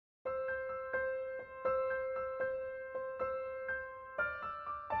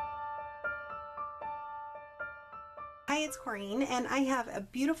Hi, it's Corinne, and I have a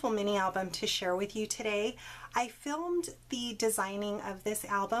beautiful mini album to share with you today. I filmed the designing of this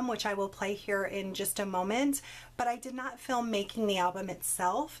album, which I will play here in just a moment, but I did not film making the album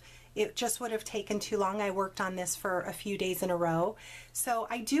itself. It just would have taken too long. I worked on this for a few days in a row. So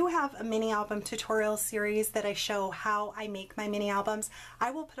I do have a mini album tutorial series that I show how I make my mini albums.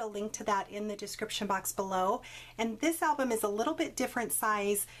 I will put a link to that in the description box below. And this album is a little bit different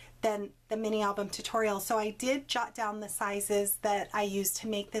size than the mini album tutorial. So I did jot down the sizes that I used to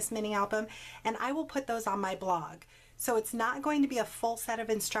make this mini album, and I will put those on my blog. So it's not going to be a full set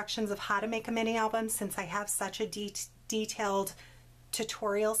of instructions of how to make a mini album, since I have such a detailed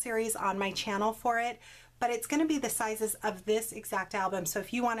tutorial series on my channel for it, but it's going to be the sizes of this exact album. So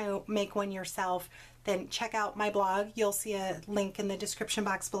if you want to make one yourself, then check out my blog. You'll see a link in the description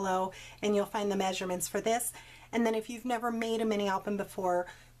box below, and you'll find the measurements for this. And then if you've never made a mini album before,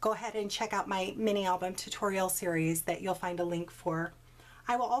 go ahead and check out my mini album tutorial series that you'll find a link for.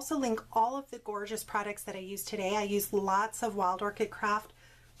 I will also link all of the gorgeous products that I used today. I used lots of Wild Orchid Craft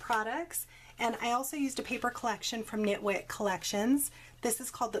products, and I also used a paper collection from Nitwit Collections. This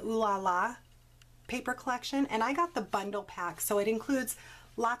is called the Ooh La La paper collection, and I got the bundle pack, so it includes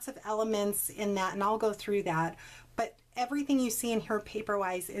lots of elements in that, and I'll go through that. But everything you see in here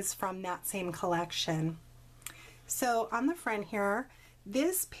paper-wise is from that same collection. So on the front here,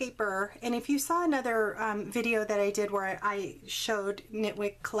 this paper, and if you saw another video that I did where I showed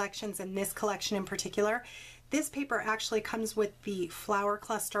Nitwit Collections and this collection in particular, this paper actually comes with the flower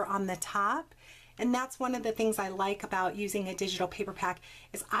cluster on the top, and that's one of the things I like about using a digital paper pack,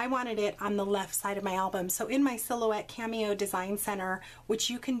 is I wanted it on the left side of my album. So in my Silhouette Cameo Design Center,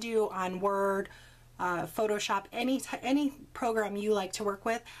 which you can do on Word, Photoshop, any program you like to work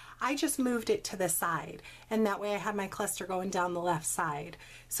with, I just moved it to the side, and that way I have my cluster going down the left side.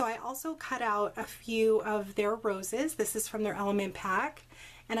 So I also cut out a few of their roses. This is from their element pack,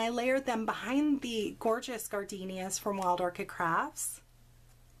 and I layered them behind the gorgeous gardenias from Wild Orchid Crafts.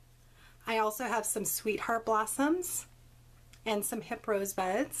 I also have some sweetheart blossoms and some hip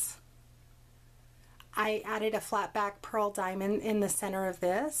rosebuds. I added a flat back pearl diamond in the center of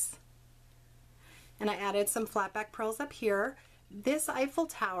this, and I added some flat back pearls up here. This Eiffel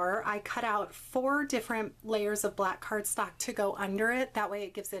Tower, I cut out 4 different layers of black cardstock to go under it. That way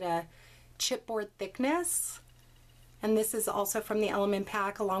it gives it a chipboard thickness. And this is also from the element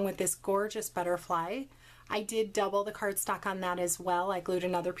pack, along with this gorgeous butterfly. I did double the cardstock on that as well. I glued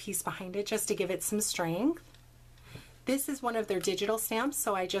another piece behind it just to give it some strength. This is one of their digital stamps,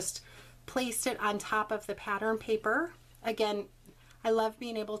 so I just placed it on top of the pattern paper. Again, I love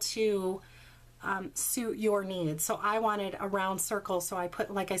being able to suit your needs. So I wanted a round circle, so I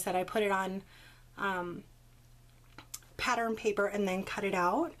put, like I said, I put it on pattern paper and then cut it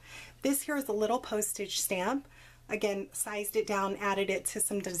out. This here is a little postage stamp. Again, sized it down, added it to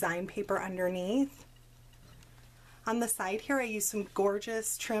some design paper underneath. On the side here, I used some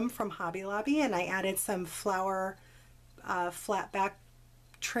gorgeous trim from Hobby Lobby, and I added some flower flat back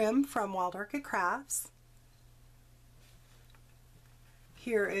trim from Wild Orchid Crafts.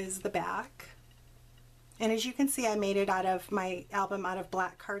 Here is the back. And as you can see, I made it out of my album out of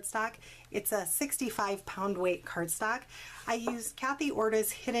black cardstock. It's a 65-pound weight cardstock. I used Kathy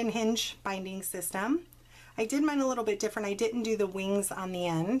Orta's Hidden Hinge binding system. I did mine a little bit different. I didn't do the wings on the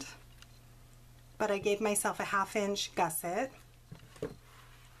end, but I gave myself a 1/2 inch gusset.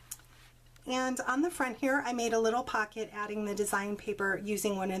 And on the front here, I made a little pocket adding the design paper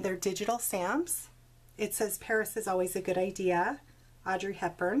using one of their digital stamps. It says, "Paris is always a good idea," Audrey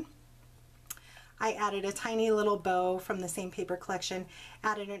Hepburn. I added a tiny little bow from the same paper collection,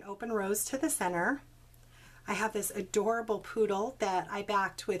 added an open rose to the center. I have this adorable poodle that I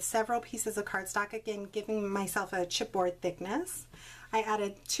backed with several pieces of cardstock, again giving myself a chipboard thickness. I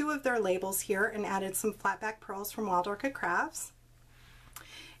added 2 of their labels here and added some flat back pearls from Wild Orchid Crafts.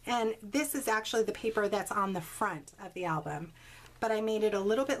 And this is actually the paper that's on the front of the album, but I made it a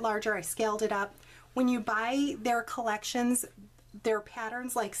little bit larger. I scaled it up. When you buy their collections, their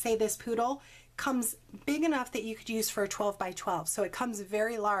patterns, like say this poodle, comes big enough that you could use for a 12 by 12. So it comes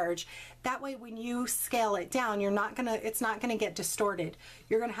very large. That way when you scale it down, it's not gonna get distorted.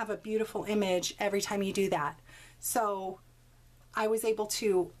 You're gonna have a beautiful image every time you do that. So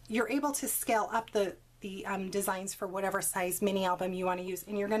you're able to scale up the designs for whatever size mini album you want to use,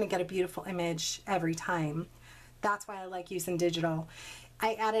 and you're going to get a beautiful image every time. That's why I like using digital.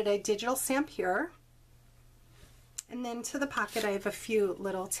 I added a digital stamp here, and then to the pocket I have a few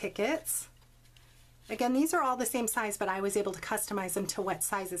little tickets. Again, these are all the same size, but I was able to customize them to what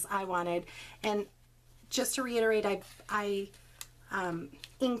sizes I wanted. And just to reiterate, I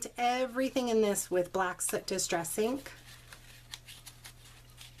inked everything in this with black soot distress ink.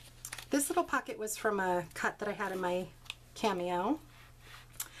 This little pocket was from a cut that I had in my Cameo.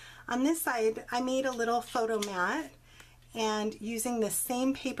 On this side, I made a little photo mat, and using the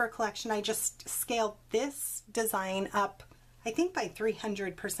same paper collection, I just scaled this design up, I think by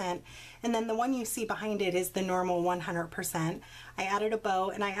 300%, and then the one you see behind it is the normal 100%. I added a bow,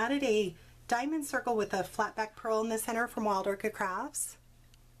 and I added a diamond circle with a flat back pearl in the center from Orchid Crafts.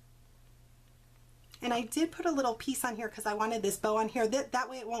 And I did put a little piece on here because I wanted this bow on here. That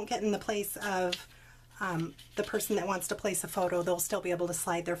way it won't get in the place of the person that wants to place a photo. They'll still be able to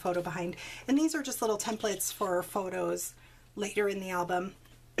slide their photo behind. And these are just little templates for photos later in the album.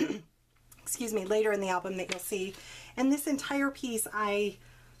 Excuse me, later in the album that you'll see. And this entire piece, I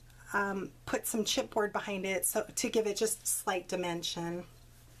put some chipboard behind it so to give it just slight dimension.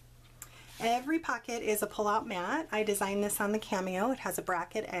 Every pocket is a pull-out mat. I designed this on the Cameo. It has a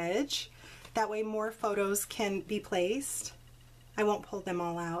bracket edge. That way more photos can be placed. I won't pull them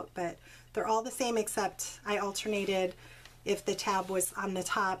all out, but they're all the same except I alternated if the tab was on the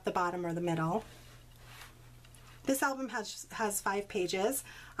top, the bottom, or the middle. This album has 5 pages.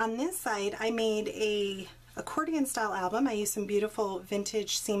 On this side, I made a accordion style album. I used some beautiful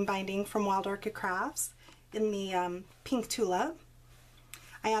vintage seam binding from Orchid Crafts in the pink Tulip.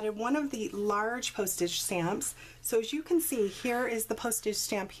 I added one of the large postage stamps. So as you can see, here is the postage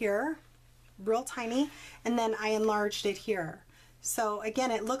stamp here, real tiny, and then I enlarged it here. So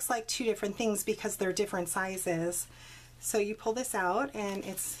again, it looks like 2 different things because they're different sizes. So you pull this out and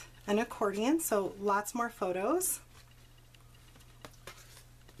it's an accordion, so lots more photos.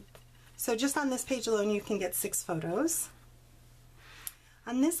 So just on this page alone, you can get 6 photos.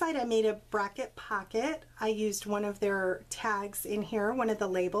 On this side, I made a bracket pocket. I used one of their tags in here, one of the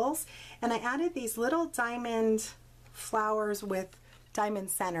labels, and I added these little diamond flowers with diamond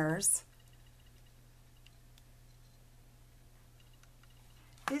centers.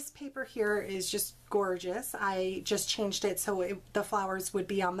 This paper here is just gorgeous. I just changed it so the flowers would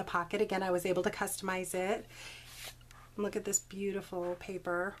be on the pocket. Again, I was able to customize it. Look at this beautiful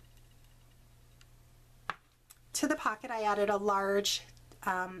paper. To the pocket, I added a large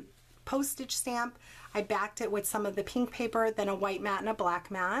postage stamp. I backed it with some of the pink paper, then a white mat and a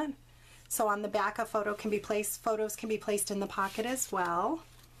black mat. So on the back, photos can be placed in the pocket as well.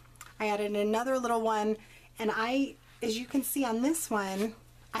 I added another little one, and as you can see on this one,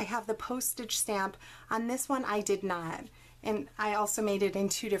 I have the postage stamp. On this one, I did not. And I also made it in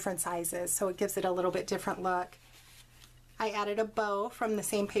 2 different sizes, so it gives it a little bit different look. I added a bow from the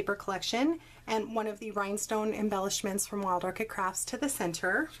same paper collection and one of the Rhinestone embellishments from Orchid Crafts to the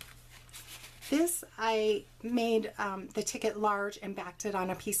center. This, I made the ticket large and backed it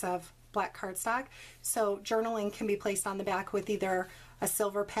on a piece of black cardstock. So journaling can be placed on the back with either a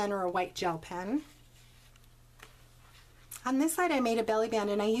silver pen or a white gel pen. On this side, I made a belly band,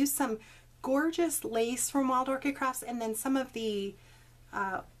 and I used some gorgeous lace from Orchid Crafts and then some of the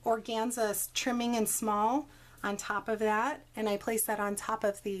organza trimming in small on top of that, and I placed that on top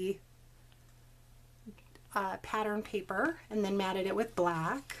of the pattern paper and then matted it with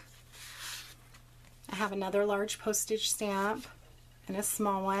black. I have another large postage stamp and a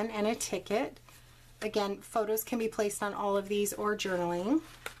small one and a ticket. Again, photos can be placed on all of these or journaling.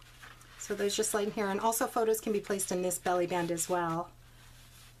 So there's just like here, and also photos can be placed in this belly band as well.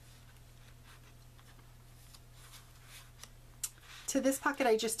 To this pocket,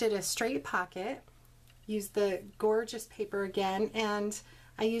 I just did a straight pocket. Used the gorgeous paper again, and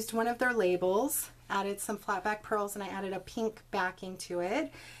I used one of their labels, added some flat back pearls, and I added a pink backing to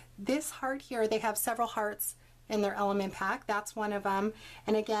it. This heart here, they have several hearts in their element pack. That's one of them.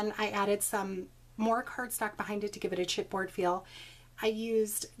 And again, I added some more cardstock behind it to give it a chipboard feel. I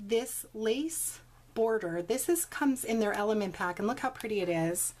used this lace border. This comes in their element pack, and look how pretty it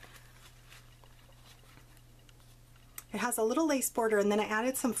is. It has a little lace border, and then I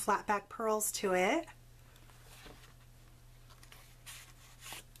added some flat back pearls to it.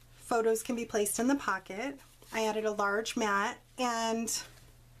 Photos can be placed in the pocket. I added a large mat, and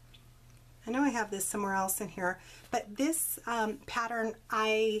I know I have this somewhere else in here, but this pattern,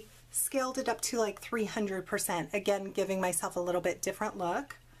 I scaled it up to like 300%, again giving myself a little bit different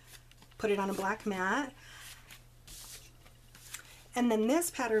look. Put it on a black mat. And then this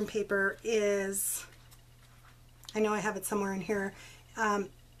pattern paper is, I know I have it somewhere in here.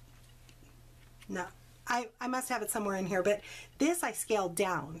 No, I must have it somewhere in here, but this I scaled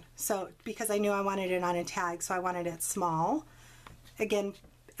down. So because I knew I wanted it on a tag, so I wanted it small. Again,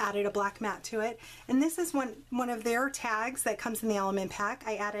 added a black mat to it. And this is one of their tags that comes in the element pack.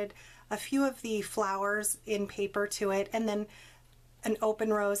 I added a few of the flowers in paper to it, and then an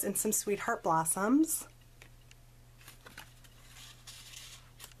open rose and some sweetheart blossoms.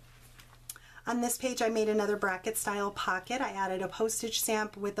 On this page I made another bracket style pocket. I added a postage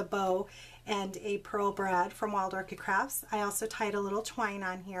stamp with a bow and a pearl brad from Wild Orchid Crafts. I also tied a little twine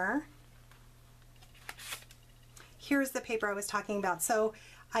on here. Here's the paper I was talking about. So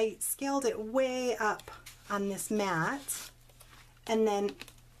I scaled it way up on this mat, and then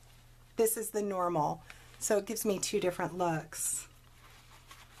this is the normal. So it gives me two different looks.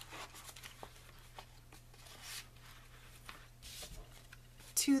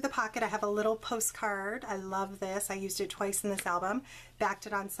 To the pocket I have a little postcard. I love this. I used it twice in this album. Backed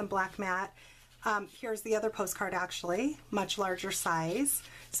it on some black mat. Here's the other postcard, actually, much larger size.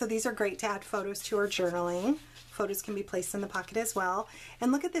 So these are great to add photos to or journaling. Photos can be placed in the pocket as well.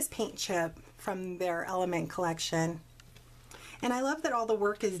 And look at this paint chip from their Element collection. And I love that all the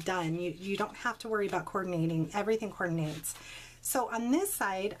work is done. You don't have to worry about coordinating. Everything coordinates. So on this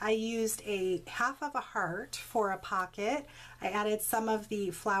side, I used a half of a heart for a pocket. I added some of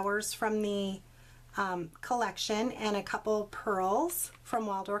the flowers from the collection and a couple pearls from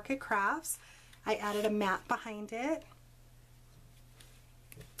Wild Orchid Crafts. I added a mat behind it.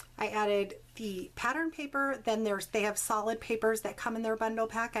 I added the pattern paper. Then they have solid papers that come in their bundle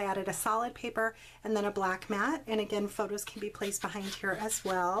pack. I added a solid paper and then a black mat. And again, photos can be placed behind here as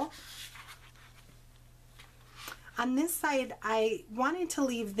well. On this side, I wanted to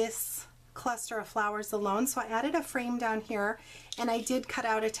leave this cluster of flowers alone, so I added a frame down here, and I did cut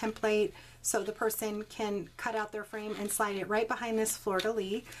out a template so the person can cut out their frame and slide it right behind this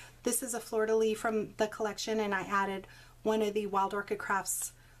fleur-de-lis. This is a fleur-de-lis from the collection, and I added one of the Wild Orchid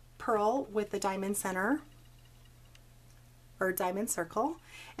Crafts pearl with the diamond center, or diamond circle.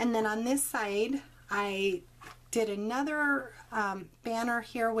 And then on this side, I did another banner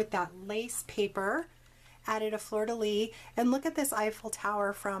here with that lace paper. Added a fleur-de-lis, and look at this Eiffel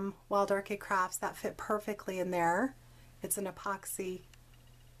Tower from Wild Orchid Crafts. That fit perfectly in there. It's an epoxy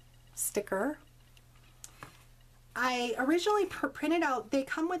sticker. I originally printed out, they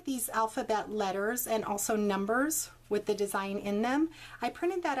come with these alphabet letters and also numbers with the design in them. I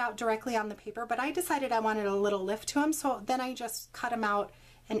printed that out directly on the paper, but I decided I wanted a little lift to them, so then I just cut them out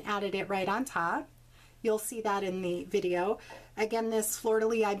and added it right on top. You'll see that in the video. Again, this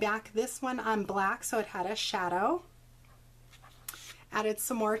fleur-de-lis, I backed this one on black so it had a shadow. Added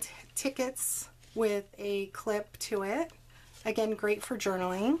some more tickets with a clip to it. Again, great for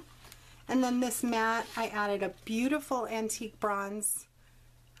journaling. And then this mat, I added a beautiful antique bronze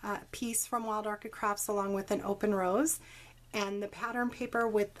piece from Wild Orchid Crafts along with an open rose. And the pattern paper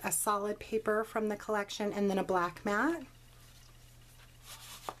with a solid paper from the collection, and then a black mat.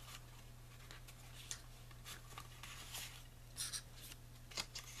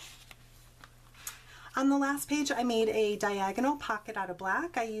 On the last page, I made a diagonal pocket out of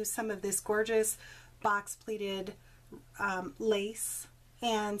black. I used some of this gorgeous box pleated lace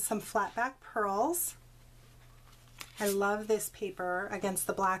and some flat back pearls. I love this paper against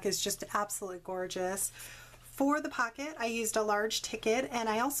the black. It's just absolutely gorgeous. For the pocket, I used a large ticket, and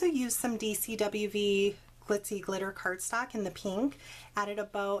I also used some DCWV glitzy glitter cardstock in the pink. Added a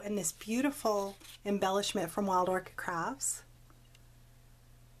bow and this beautiful embellishment from Wild Orchid Crafts.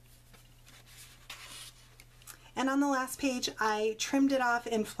 And on the last page, I trimmed it off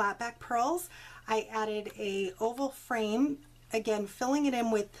in flat back pearls. I added a oval frame, again filling it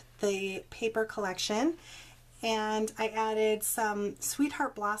in with the paper collection, and I added some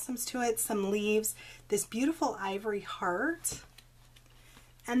sweetheart blossoms to it, some leaves, this beautiful ivory heart,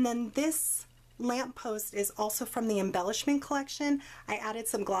 and then this lamppost is also from the Embellishment collection. I added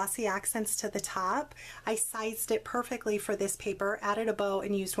some glossy accents to the top. I sized it perfectly for this paper, added a bow,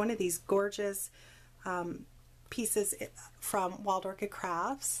 and used one of these gorgeous pieces from Wild Orchid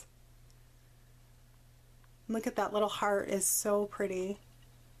Crafts. Look at that little heart, is so pretty.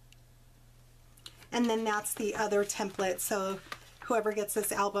 And then that's the other template, so whoever gets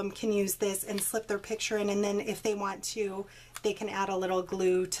this album can use this and slip their picture in, and then if they want to, they can add a little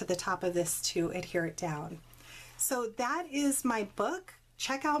glue to the top of this to adhere it down. So that is my book.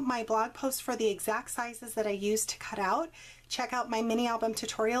 Check out my blog post for the exact sizes that I used to cut out. Check out my mini album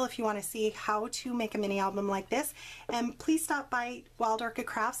tutorial if you want to see how to make a mini album like this. And please stop by Wild Orchid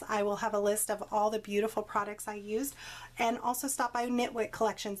Crafts. I will have a list of all the beautiful products I used. And also stop by Nitwit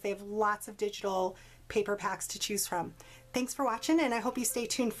Collections. They have lots of digital paper packs to choose from. Thanks for watching, and I hope you stay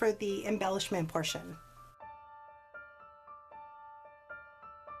tuned for the embellishment portion.